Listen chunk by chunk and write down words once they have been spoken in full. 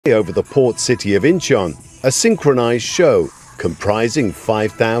Over the port city of Incheon, a synchronized show comprising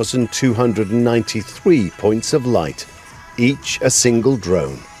 5,293 points of light, each a single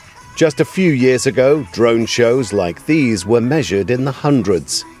drone. Just a few years ago, drone shows like these were measured in the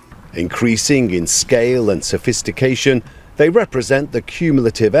hundreds. Increasing in scale and sophistication, they represent the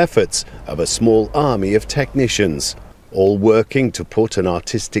cumulative efforts of a small army of technicians, all working to put an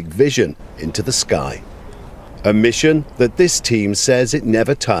artistic vision into the sky. A mission that this team says it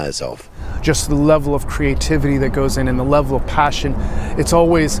never tires of. Just the level of creativity that goes in and the level of passion, it's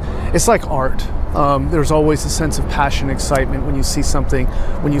like art. There's always a sense of passion and excitement when you see something,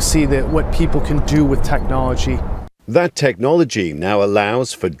 when you see what people can do with technology. That technology now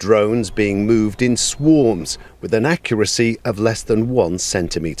allows for drones being moved in swarms with an accuracy of less than 1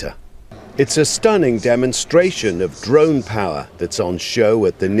 centimeter. It's a stunning demonstration of drone power that's on show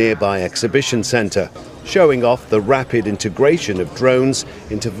at the nearby exhibition center, showing off the rapid integration of drones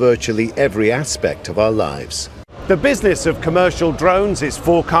into virtually every aspect of our lives. The business of commercial drones is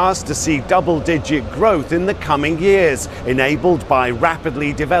forecast to see double-digit growth in the coming years, enabled by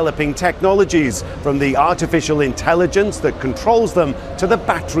rapidly developing technologies, from the artificial intelligence that controls them to the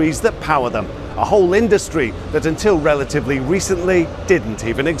batteries that power them, a whole industry that until relatively recently didn't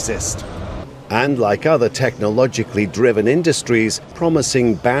even exist. And like other technologically driven industries,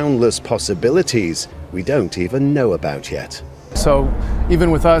 promising boundless possibilities we don't even know about yet. So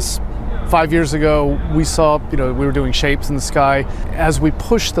even with us, 5 years ago, we saw, we were doing shapes in the sky. As we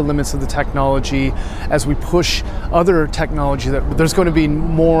push the limits of the technology, as we push other technology, that there's going to be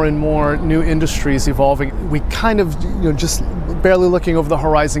more and more new industries evolving. We kind of, just barely looking over the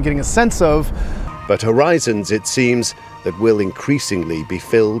horizon, getting a sense of. But horizons, it seems, that will increasingly be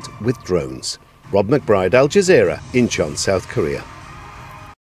filled with drones. Rob McBride, Al Jazeera, Incheon, South Korea.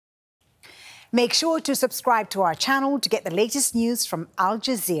 Make sure to subscribe to our channel to get the latest news from Al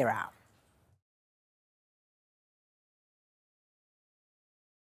Jazeera.